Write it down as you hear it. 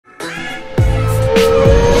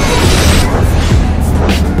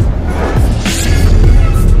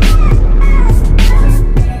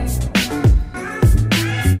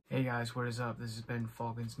up? This has been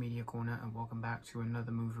Falcon's Media Corner, and welcome back to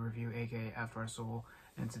another movie review, aka After I Saw.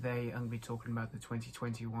 And today I'm going to be talking about the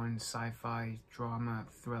 2021 sci-fi drama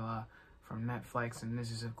thriller from Netflix, and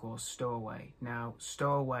this is of course Stowaway. Now,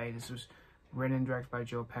 Stowaway, this was written and directed by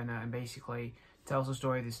Penna, and basically tells the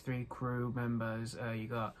story of these three crew members. You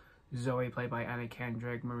got Zoe, played by Anna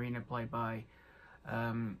Kendrick, Marina, played by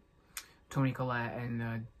Toni, Collette,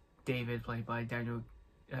 and David, played by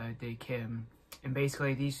Dae Kim. And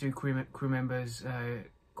basically these two crew members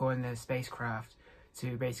go in their spacecraft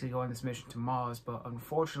to basically go on this mission to Mars, but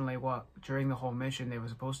unfortunately during the whole mission they were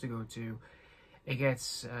supposed to go to, it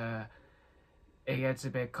gets a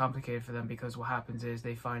bit complicated for them, because what happens is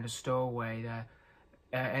they find a stowaway that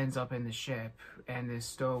ends up in the ship, and this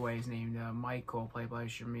stowaway is named Michael, played by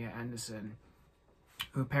Shamier,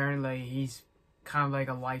 who apparently he's kind of like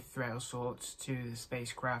a life threat of sorts to the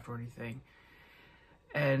spacecraft or anything.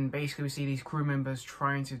 And basically we see these crew members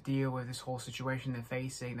trying to deal with this whole situation they're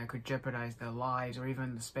facing that could jeopardize their lives or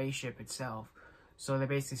even the spaceship itself. So they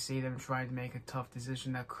basically see them trying to make a tough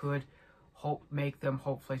decision that could make them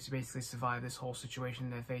hopefully to basically survive this whole situation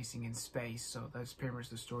they're facing in space. So that's pretty much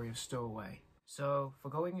the story of Stowaway. So for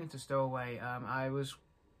going into Stowaway, I was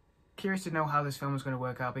curious to know how this film is going to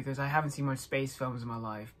work out, because I haven't seen much space films in my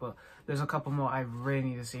life, but there's a couple more I really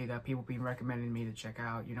need to see that people have been recommending me to check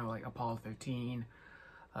out, you know, like Apollo 13,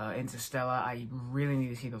 Interstellar. I really need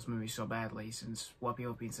to see those movies so badly, since what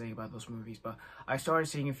people have been saying about those movies. But I started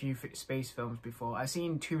seeing a few space films before. I've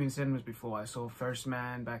seen two in cinemas before. I saw First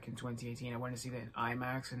Man back in 2018. I went to see that in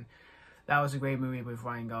IMAX, and that was a great movie with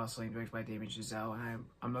Ryan Gosling, directed by David Giselle, and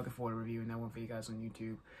I'm looking forward to reviewing that one for you guys on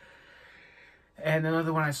YouTube. And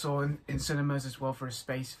another one I saw in cinemas as well for a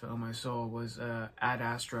space film I saw was Ad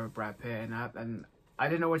Astra, Brad Pitt, and I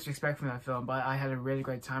didn't know what to expect from that film, but I had a really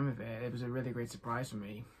great time with it. It was a really great surprise for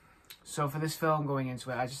me. So for this film, going into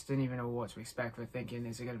it, I just didn't even know what to expect. For thinking,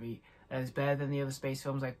 is it going to be as bad than the other space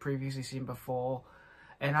films I've previously seen before?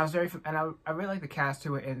 And I really like the cast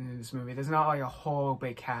too in this movie. There's not like a whole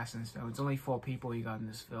big cast in this film. It's only 4 people you got in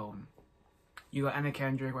this film. You got Anna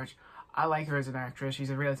Kendrick, which I like her as an actress. She's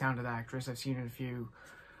a really talented actress. I've seen her in a few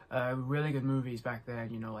really good movies back then,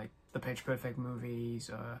 you know, like the Pitch Perfect movies,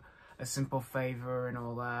 A Simple Favor and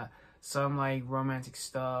all that. Some like romantic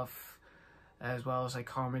stuff, as well as like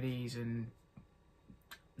comedies and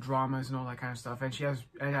dramas and all that kind of stuff.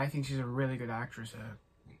 And I think she's a really good actress.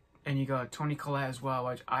 And you got Toni Collette as well,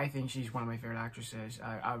 which I think she's one of my favorite actresses.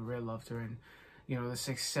 I really loved her in, you know, The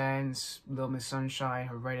Sixth Sense, Little Miss Sunshine,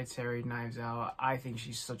 Hereditary, Knives Out. I think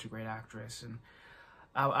she's such a great actress, and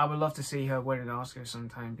I would love to see her win an Oscar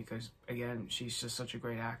sometime, because again, she's just such a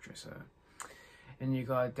great actress. And you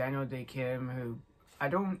got Dae Kim, who I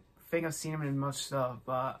don't think I've seen him in much stuff,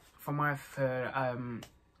 but from what I've heard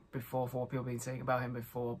before, for what people have been saying about him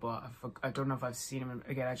before, but I don't know if I've seen him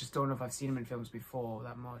again. I just don't know if I've seen him in films before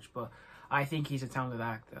that much, but I think he's a talented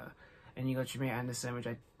actor. And you got Shamier, which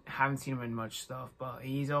I haven't seen him in much stuff, but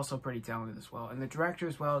he's also pretty talented as well. And the director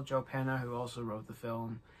as well, Penna, who also wrote the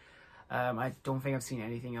film. I don't think I've seen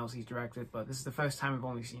anything else he's directed, but this is the first time I've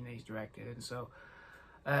only seen that he's directed. And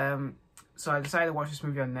so I decided to watch this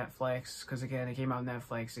movie on Netflix, because again, it came out on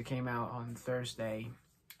Netflix. It came out on Thursday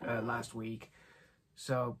last week.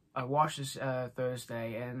 So I watched this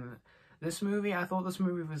Thursday, and I thought this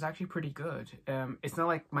movie was actually pretty good. It's not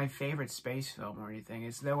like my favorite space film or anything.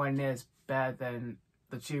 It's nowhere near as bad than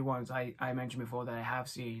the two ones I mentioned before that I have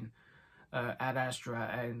seen, Ad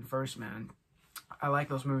Astra and First Man. I like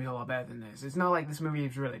those movies a lot better than this. It's not like this movie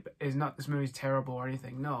this movie's terrible or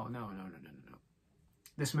anything. No.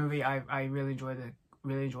 This movie, I really enjoy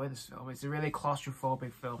this film. It's a really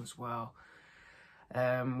claustrophobic film as well,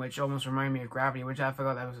 which almost reminded me of Gravity, which I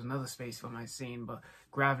forgot that was another space film I've seen. But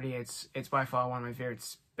Gravity, it's by far one of my favorite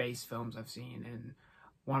space films I've seen, and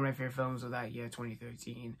one of my favorite films of that year,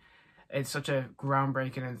 2013. It's such a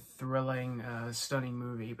groundbreaking and thrilling, stunning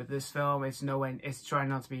movie. But this film, it's trying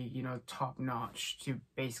not to be, you know, top notch to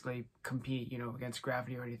basically compete, you know, against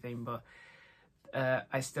Gravity or anything. But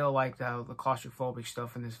I still like the claustrophobic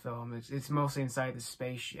stuff in this film. It's mostly inside the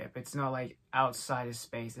spaceship. It's not like outside of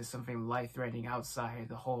space. There's something life-threatening outside of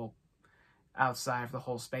the whole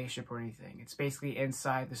spaceship or anything. It's basically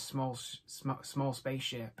inside the small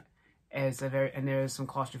spaceship. And there's some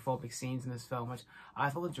claustrophobic scenes in this film, which I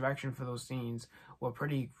thought the direction for those scenes were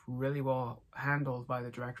really well handled by the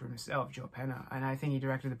director himself, Penna, and I think he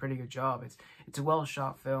directed a pretty good job. It's a well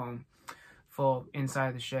shot film for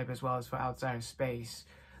inside the ship as well as for outside of space.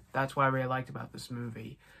 That's what I really liked about this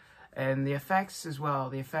movie. And the effects as well.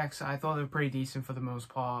 The effects, I thought they were pretty decent for the most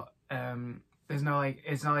part. there's no like,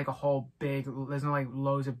 it's not like a whole big, there's no like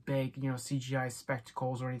loads of big, you know, CGI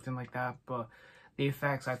spectacles or anything like that, but the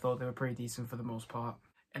effects, I thought they were pretty decent for the most part.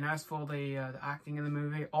 And as for the acting in the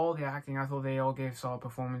movie, all the acting, I thought they all gave solid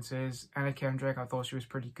performances. Anna Kendrick, I thought she was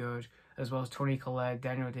pretty good, as well as Toni, Collette,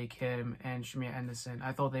 Dae Kim, and Shamier.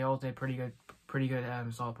 I thought they all did pretty good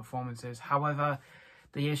solid performances. However,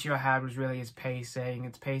 the issue I had was really its pacing.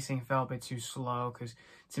 Its pacing felt a bit too slow, because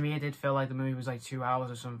to me it did feel like the movie was like 2 hours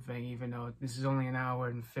or something, even though this is only an hour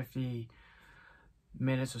and 50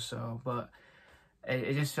 minutes or so. But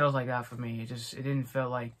it just feels like that for me. It didn't feel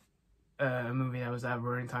like a movie that was that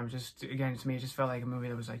running time. Just, again, to me, it just felt like a movie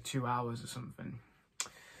that was like 2 hours or something.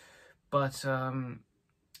 But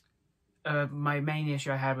my main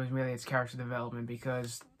issue I had was really its character development,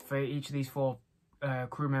 because for each of these four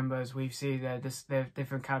crew members, we see that their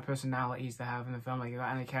different kind of personalities they have in the film. Like, you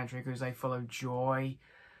got Anna Kendrick, who's like full of joy,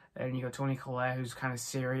 and you got Toni Collette, who's kind of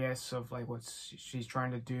serious of like what she's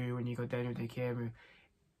trying to do, and you got Dae Kim, who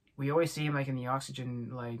we always see him like in the oxygen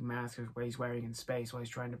like mask what he's wearing in space while he's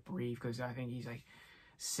trying to breathe, because I think he's like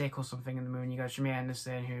sick or something in the moon. You got Shamier,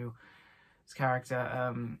 who his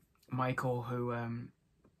character Michael, who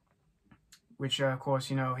which of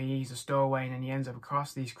course, you know, he's a stowaway, and then he ends up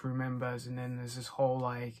across these crew members, and then there's this whole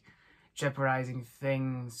like jeopardizing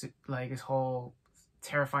things, like this whole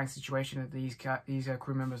terrifying situation that these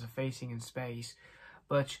crew members are facing in space.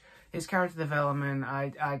 But his character development,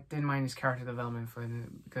 I didn't mind his character development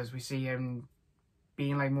because we see him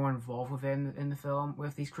being like more involved within in the film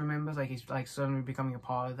with these crew members. Like, he's like suddenly becoming a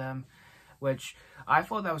part of them, which I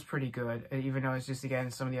thought that was pretty good. Even though it's just,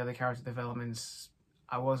 again, some of the other character developments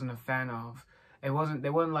I wasn't a fan of. They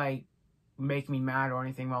weren't like making me mad or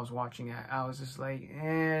anything while I was watching it. I was just like,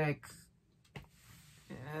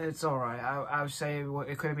 it's alright. I would say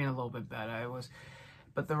it could have been a little bit better.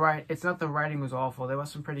 But it's not the writing was awful. There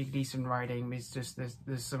was some pretty decent writing. It's just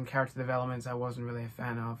there's some character developments I wasn't really a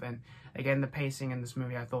fan of. And again, the pacing in this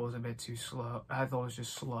movie I thought was a bit too slow. I thought it was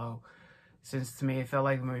just slow, since to me it felt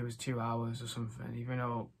like the movie was 2 hours or something, even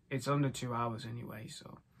though it's under 2 hours anyway.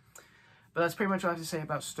 So, but that's pretty much all I have to say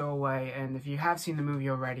about Stowaway. And if you have seen the movie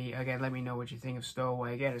already, again, let me know what you think of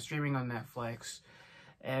Stowaway. Again, it's streaming on Netflix.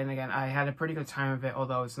 And again, I had a pretty good time with it,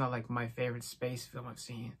 although it's not like my favorite space film I've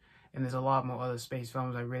seen. And there's a lot more other space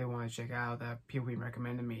films I really want to check out that people have been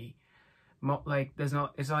recommending me. Like, it's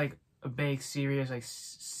not like a big, serious, like,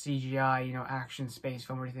 CGI, you know, action space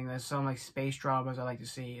film or anything. There's some, like, space dramas I like to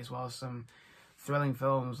see, as well as some thrilling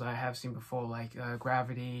films that I have seen before, like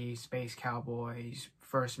Gravity, Space Cowboys,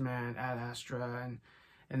 First Man, Ad Astra,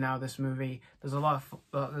 and now this movie. There's a lot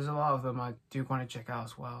of them I do want to check out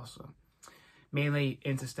as well. So, mainly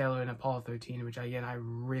Interstellar and Apollo 13, which, again, I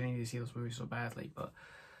really need to see those movies so badly. But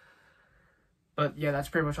yeah, that's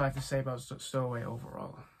pretty much all I have to say about Stowaway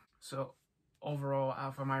overall. So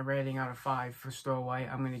overall, for my rating out of 5 for Stowaway,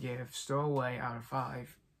 I'm going to give Stowaway out of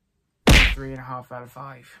 5 3.5 out of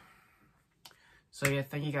 5. So yeah,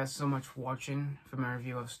 thank you guys so much for watching for my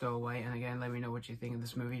review of Stowaway. And again, let me know what you think of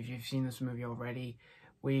this movie. If you've seen this movie already,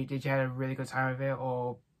 did you have a really good time with it,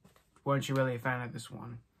 or weren't you really a fan of this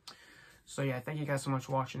one? So yeah, thank you guys so much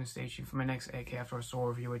for watching, and stay tuned for my next AK After a Soul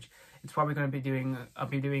review, which it's probably going to be doing, I'll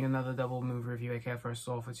be doing another double movie review, AK After a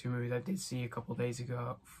Soul, for 2 movies I did see a couple days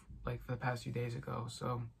ago, like for the past few days ago.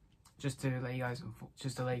 So just to let you guys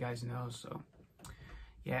know. So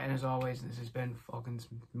yeah, and as always, this has been Falcon's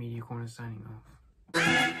Media Corner signing off.